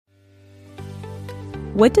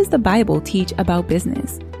what does the Bible teach about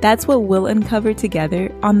business? That's what we'll uncover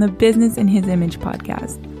together on the Business in His Image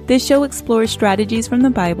podcast. This show explores strategies from the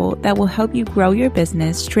Bible that will help you grow your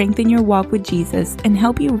business, strengthen your walk with Jesus, and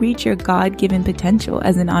help you reach your God-given potential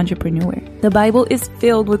as an entrepreneur. The Bible is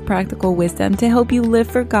filled with practical wisdom to help you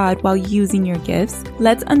live for God while using your gifts.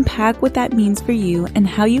 Let's unpack what that means for you and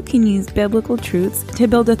how you can use biblical truths to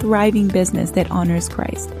build a thriving business that honors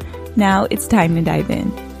Christ. Now it's time to dive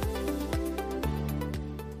in.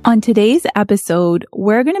 On today's episode,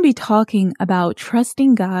 we're going to be talking about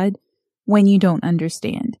trusting God when you don't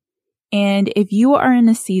understand. And if you are in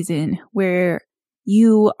a season where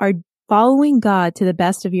you are following God to the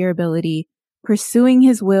best of your ability, pursuing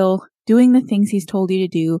His will, doing the things He's told you to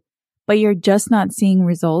do, but you're just not seeing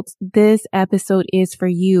results, this episode is for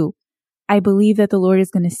you. I believe that the Lord is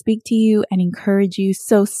going to speak to you and encourage you,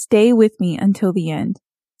 so stay with me until the end.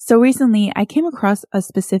 So recently, I came across a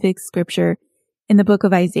specific scripture in the book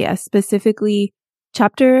of Isaiah, specifically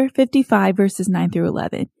chapter 55, verses 9 through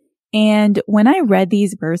 11. And when I read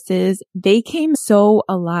these verses, they came so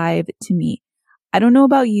alive to me. I don't know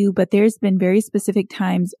about you, but there's been very specific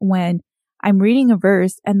times when I'm reading a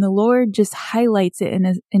verse and the Lord just highlights it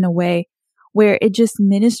in a way where it just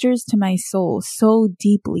ministers to my soul so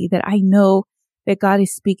deeply that I know that God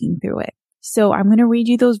is speaking through it. So I'm going to read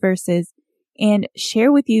you those verses and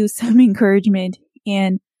share with you some encouragement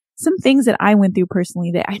and some things that I went through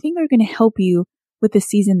personally that I think are going to help you with the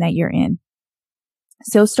season that you're in.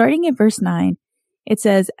 So starting at verse 9, it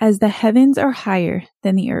says, "As the heavens are higher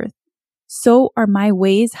than the earth, so are my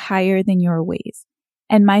ways higher than your ways,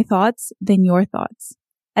 and my thoughts than your thoughts.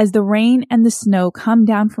 As the rain and the snow come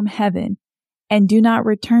down from heaven, and do not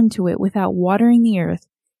return to it without watering the earth,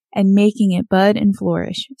 and making it bud and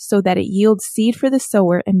flourish, so that it yields seed for the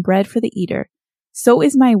sower and bread for the eater, so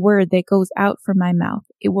is my word that goes out from my mouth.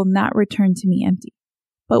 It will not return to me empty,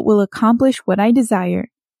 but will accomplish what I desire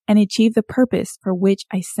and achieve the purpose for which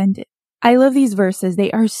I sent it." I love these verses.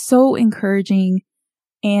 They are so encouraging,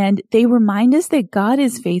 and they remind us that God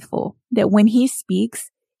is faithful, that when He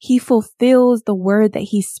speaks, He fulfills the word that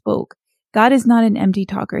He spoke. God is not an empty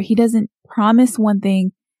talker. He doesn't promise one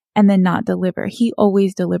thing and then not deliver. He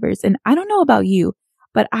always delivers. And I don't know about you,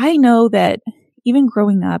 but I know that even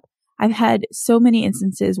growing up, I've had so many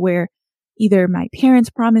instances where either my parents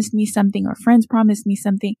promised me something or friends promised me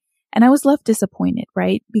something, and I was left disappointed,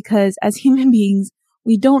 right? Because as human beings,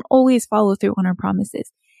 we don't always follow through on our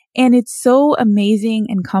promises. And it's so amazing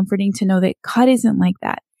and comforting to know that God isn't like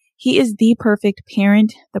that. He is the perfect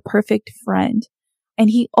parent, the perfect friend, and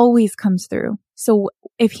He always comes through. So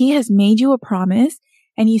if He has made you a promise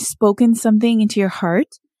and He's spoken something into your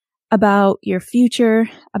heart about your future,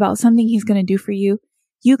 about something He's going to do for you,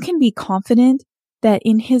 you can be confident that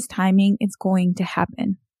in His timing, it's going to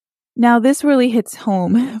happen. Now, this really hits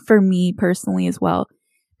home for me personally as well,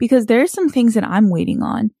 because there are some things that I'm waiting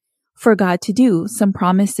on for God to do, some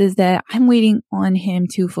promises that I'm waiting on Him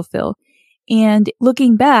to fulfill. And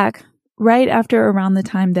looking back, right after around the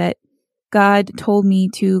time that God told me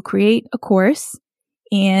to create a course,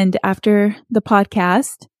 and after the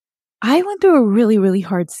podcast, I went through a really, really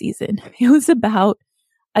hard season. It was about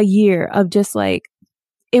a year of just like,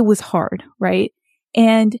 it was hard, right?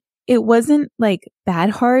 And it wasn't like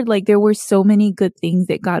bad hard. Like there were so many good things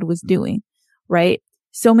that God was doing, right?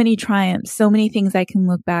 So many triumphs, so many things I can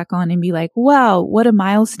look back on and be like, wow, what a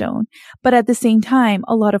milestone. But at the same time,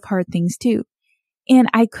 a lot of hard things too. And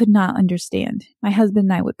I could not understand. My husband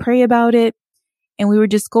and I would pray about it, and we were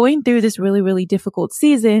just going through this really, really difficult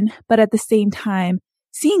season, but at the same time,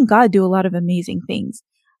 seeing God do a lot of amazing things.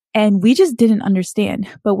 And we just didn't understand.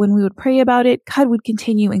 But when we would pray about it, God would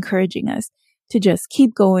continue encouraging us to just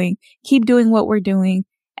keep going, keep doing what we're doing,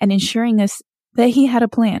 and ensuring us that He had a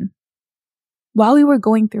plan. While we were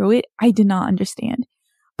going through it, I did not understand.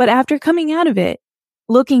 But after coming out of it,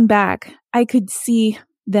 looking back, I could see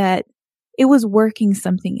that it was working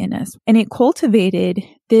something in us, and it cultivated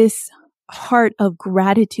this heart of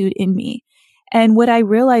gratitude in me. And what I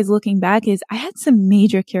realized looking back is I had some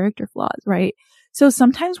major character flaws, right? So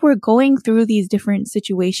sometimes we're going through these different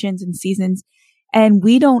situations and seasons, and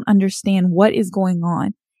we don't understand what is going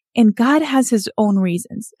on. And God has His own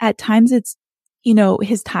reasons. At times it's,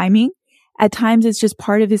 His timing. At times it's just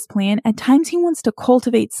part of His plan. At times He wants to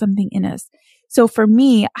cultivate something in us. So for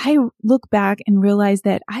me, I look back and realize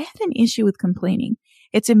that I had an issue with complaining.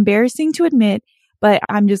 It's embarrassing to admit, but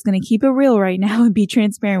I'm just going to keep it real right now and be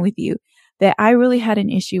transparent with you that I really had an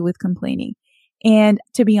issue with complaining. And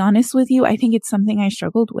to be honest with you, I think it's something I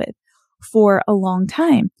struggled with for a long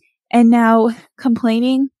time. And now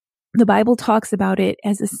complaining, the Bible talks about it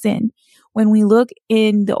as a sin. When we look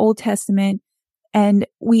in the Old Testament, and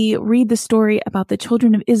we read the story about the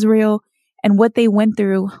children of Israel and what they went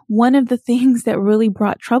through, one of the things that really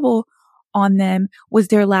brought trouble on them was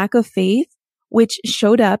their lack of faith, which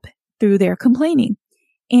showed up through their complaining.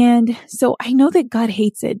 And so I know that God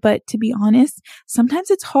hates it, but to be honest, sometimes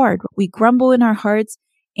it's hard. We grumble in our hearts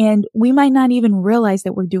and we might not even realize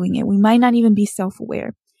that we're doing it. We might not even be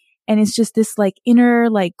self-aware. And it's just this like inner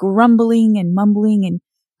like grumbling and mumbling and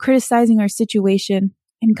criticizing our situation.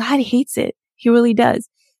 And God hates it. He really does.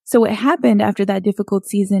 So what happened after that difficult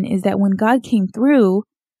season is that when God came through,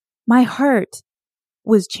 my heart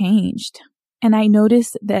was changed. And I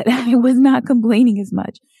noticed that I was not complaining as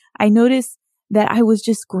much. I noticed that I was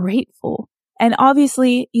just grateful. And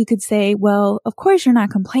obviously you could say, well, of course you're not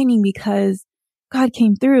complaining because God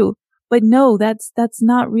came through. But no, that's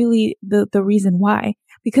not really the reason why,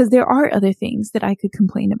 because there are other things that I could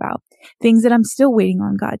complain about, things that I'm still waiting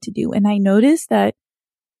on God to do. And I noticed that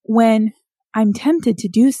when I'm tempted to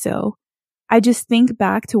do so, I just think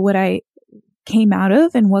back to what I came out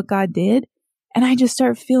of and what God did. And I just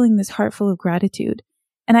start feeling this heart full of gratitude.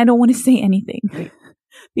 And I don't want to say anything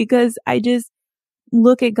because I just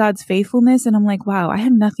look at God's faithfulness and I'm like, wow, I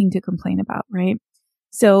have nothing to complain about, right?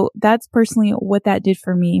 So that's personally what that did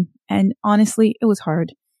for me. And honestly, it was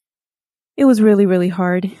hard. It was really, really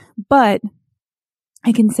hard, but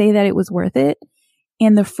I can say that it was worth it.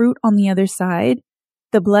 And the fruit on the other side,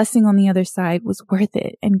 the blessing on the other side was worth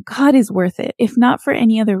it. And God is worth it, if not for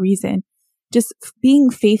any other reason. Just being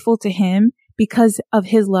faithful to Him because of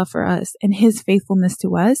His love for us and His faithfulness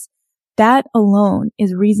to us, that alone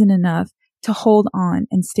is reason enough to hold on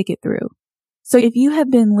and stick it through. So if you have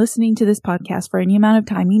been listening to this podcast for any amount of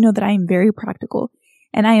time, you know that I am very practical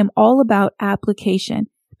and I am all about application,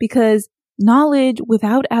 because knowledge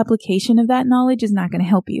without application of that knowledge is not going to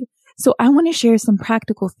help you. So I want to share some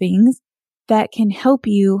practical things that can help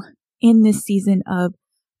you in this season of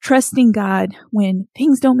trusting God when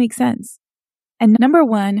things don't make sense. And number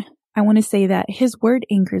one, I want to say that His word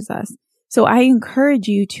anchors us. So I encourage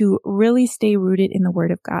you to really stay rooted in the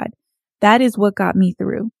word of God. That is what got me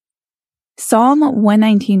through. Psalm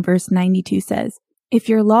 119 verse 92 says, "If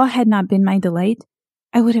your law had not been my delight,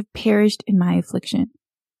 I would have perished in my affliction."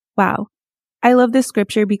 Wow. I love this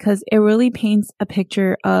scripture because it really paints a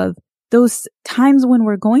picture of those times when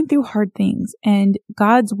we're going through hard things, and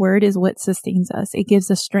God's word is what sustains us. It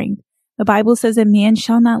gives us strength. The Bible says that man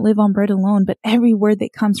shall not live on bread alone, but every word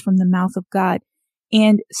that comes from the mouth of God.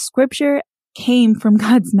 And scripture came from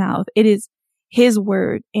God's mouth. It is His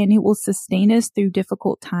word, and it will sustain us through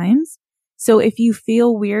difficult times. So if you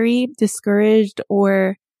feel weary, discouraged,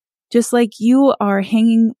 or just like you are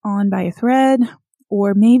hanging on by a thread,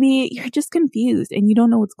 or maybe you're just confused and you don't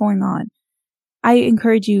know what's going on, I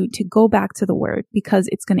encourage you to go back to the word because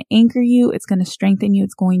it's going to anchor you. It's going to strengthen you.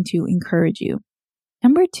 It's going to encourage you.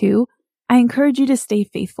 Number two, I encourage you to stay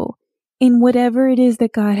faithful in whatever it is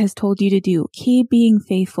that God has told you to do. Keep being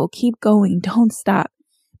faithful. Keep going. Don't stop.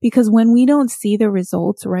 Because when we don't see the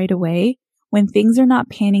results right away, when things are not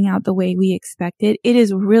panning out the way we expected, it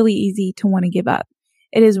is really easy to want to give up.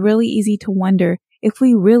 It is really easy to wonder if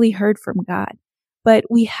we really heard from God. But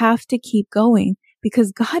we have to keep going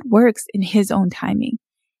because God works in His own timing.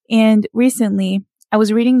 And recently, I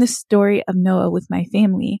was reading the story of Noah with my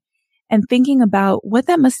family and thinking about what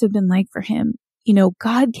that must have been like for him. You know,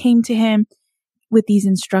 God came to him with these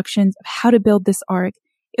instructions of how to build this ark.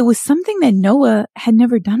 It was something that Noah had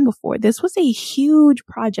never done before. This was a huge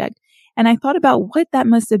project. And I thought about what that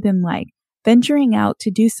must have been like, venturing out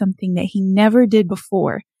to do something that he never did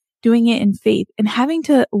before, doing it in faith and having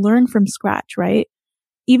to learn from scratch, right?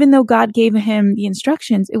 Even though God gave him the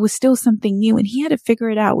instructions, it was still something new and he had to figure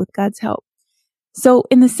it out with God's help. So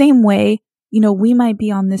in the same way, you know, we might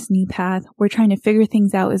be on this new path. We're trying to figure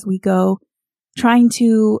things out as we go, trying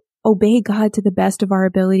to obey God to the best of our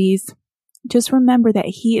abilities. Just remember that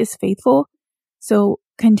He is faithful. So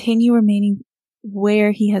continue remaining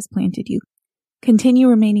where He has planted you. Continue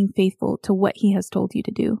remaining faithful to what He has told you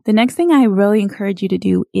to do. The next thing I really encourage you to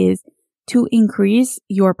do is to increase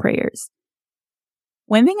your prayers.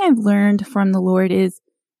 One thing I've learned from the Lord is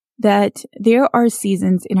that there are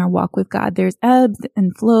seasons in our walk with God. There's ebbs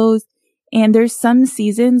and flows, and there's some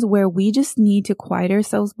seasons where we just need to quiet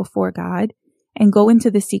ourselves before God and go into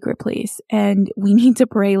the secret place, and we need to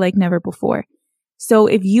pray like never before. So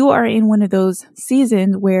if you are in one of those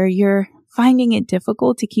seasons where you're finding it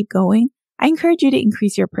difficult to keep going, I encourage you to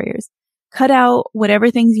increase your prayers. Cut out whatever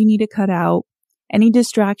things you need to cut out, any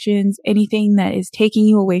distractions, anything that is taking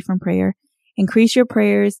you away from prayer. Increase your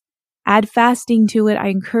prayers, add fasting to it. I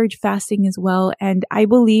encourage fasting as well. And I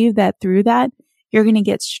believe that through that, you're going to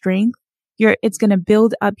get strength. It's going to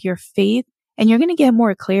build up your faith, and you're going to get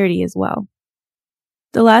more clarity as well.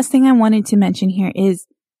 The last thing I wanted to mention here is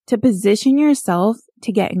to position yourself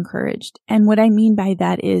to get encouraged. And what I mean by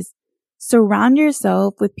that is surround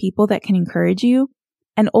yourself with people that can encourage you,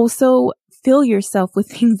 and also fill yourself with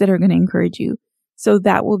things that are going to encourage you. So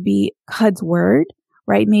that will be God's word,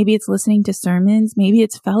 right? Maybe it's listening to sermons. Maybe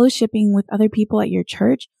it's fellowshipping with other people at your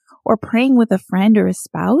church, or praying with a friend or a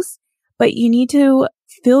spouse. But you need to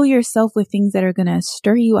fill yourself with things that are going to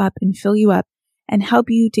stir you up and fill you up and help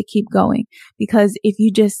you to keep going. Because if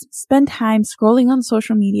you just spend time scrolling on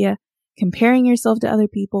social media, comparing yourself to other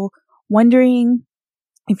people, wondering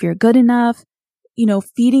if you're good enough,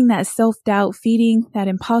 feeding that self-doubt, feeding that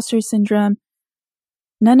imposter syndrome,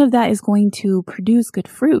 none of that is going to produce good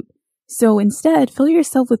fruit. So instead, fill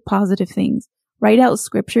yourself with positive things. Write out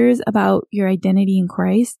scriptures about your identity in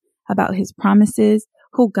Christ, about his promises,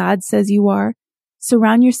 who God says you are.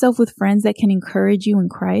 Surround yourself with friends that can encourage you in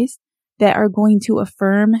Christ, that are going to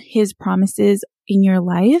affirm his promises in your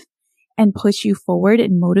life and push you forward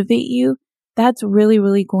and motivate you. That's really,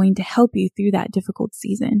 really going to help you through that difficult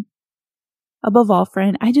season. Above all,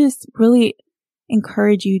 friend, I just really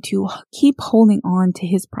encourage you to keep holding on to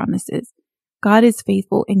his promises. God is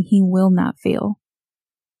faithful and he will not fail.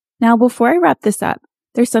 Now, before I wrap this up,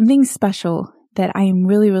 there's something special that I am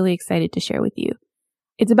really, really excited to share with you.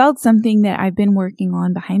 It's about something that I've been working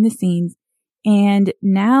on behind the scenes, and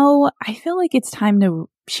now I feel like it's time to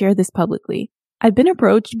share this publicly. I've been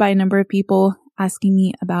approached by a number of people asking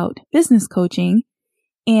me about business coaching,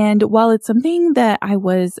 and while it's something that I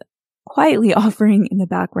was quietly offering in the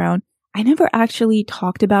background, I never actually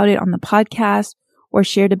talked about it on the podcast or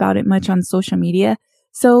shared about it much on social media.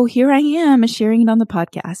 So here I am sharing it on the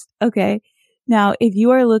podcast. Okay. Now, if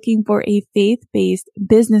you are looking for a faith-based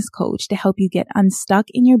business coach to help you get unstuck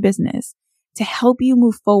in your business, to help you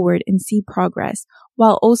move forward and see progress,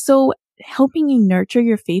 while also helping you nurture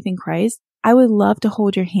your faith in Christ, I would love to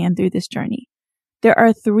hold your hand through this journey. There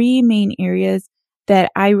are 3 main areas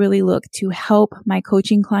that I really look to help my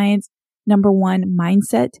coaching clients. Number 1,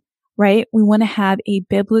 mindset, right? We want to have a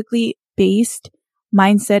biblically based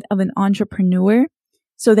mindset of an entrepreneur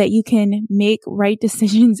so that you can make right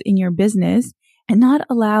decisions in your business and not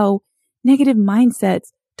allow negative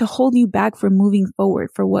mindsets to hold you back from moving forward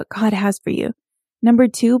for what God has for you. Number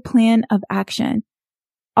 2, plan of action.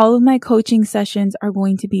 All of my coaching sessions are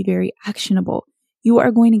going to be very actionable. You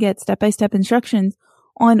are going to get step-by-step instructions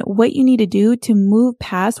on what you need to do to move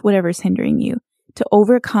past whatever's hindering you, to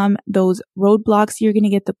overcome those roadblocks. You're going to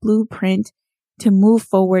get the blueprint to move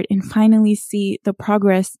forward and finally see the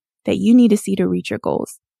progress that you need to see to reach your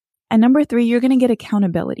goals. And number 3, you're going to get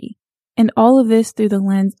accountability. And all of this through the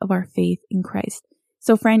lens of our faith in Christ.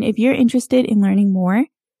 So friend, if you're interested in learning more,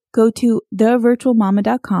 go to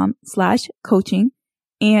thevirtualmama.com/coaching,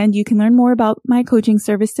 and you can learn more about my coaching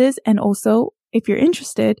services. And also, if you're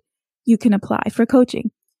interested, you can apply for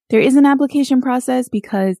coaching. There is an application process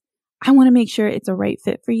because I want to make sure it's a right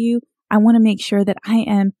fit for you. I want to make sure that I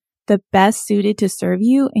am the best suited to serve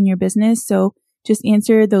you in your business. So just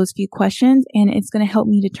answer those few questions and it's going to help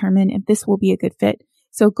me determine if this will be a good fit.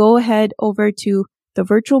 So go ahead over to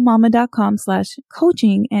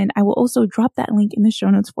thevirtualmama.com/coaching, and I will also drop that link in the show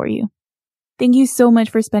notes for you. Thank you so much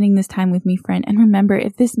for spending this time with me, friend. And remember,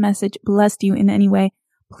 if this message blessed you in any way,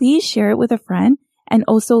 please share it with a friend, and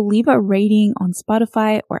also leave a rating on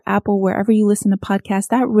Spotify or Apple, wherever you listen to podcasts.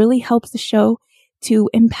 That really helps the show to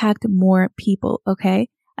impact more people. Okay.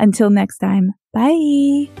 Until next time.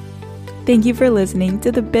 Bye. Thank you for listening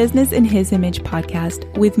to the Business in His Image podcast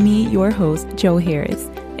with me, your host, Jo Harris.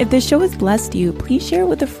 If this show has blessed you, please share it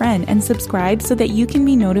with a friend and subscribe so that you can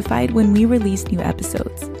be notified when we release new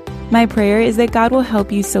episodes. My prayer is that God will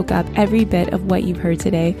help you soak up every bit of what you've heard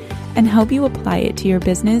today and help you apply it to your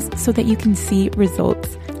business so that you can see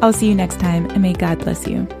results. I'll see you next time, and may God bless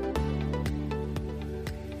you.